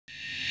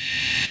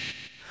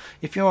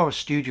If you are a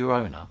studio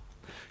owner,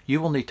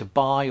 you will need to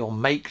buy or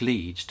make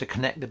leads to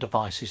connect the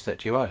devices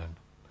that you own.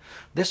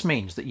 This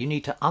means that you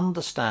need to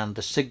understand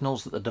the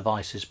signals that the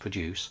devices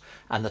produce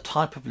and the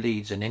type of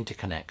leads and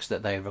interconnects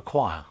that they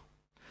require.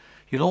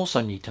 You'll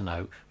also need to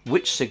know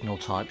which signal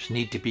types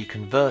need to be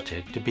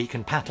converted to be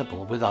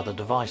compatible with other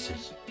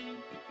devices.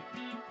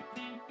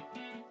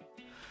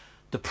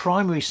 The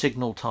primary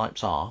signal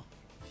types are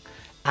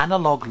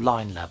analog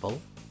line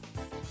level,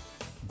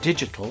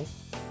 digital,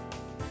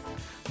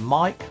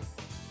 mic,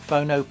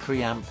 phono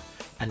preamp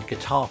and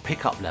guitar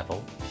pickup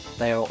level,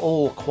 they are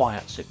all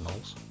quiet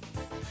signals,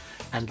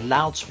 and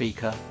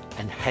loudspeaker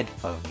and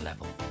headphone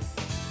level.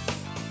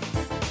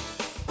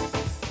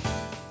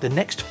 The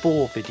next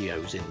 4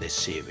 videos in this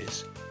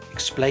series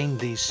explain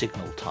these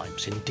signal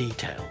types in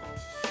detail.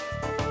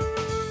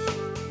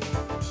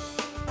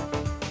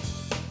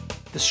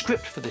 The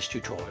script for this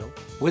tutorial,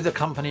 with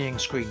accompanying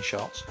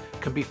screenshots,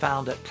 can be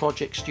found at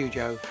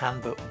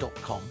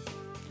projectstudiohandbook.com.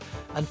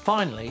 And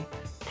finally,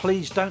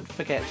 please don't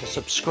forget to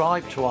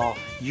subscribe to our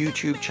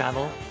YouTube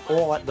channel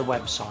or at the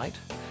website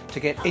to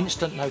get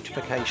instant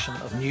notification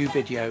of new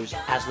videos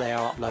as they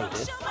are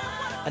uploaded.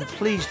 And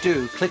please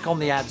do click on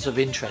the ads of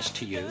interest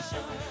to you.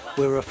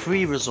 We're a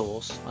free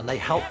resource and they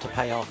help to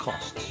pay our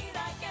costs.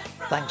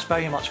 Thanks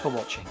very much for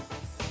watching.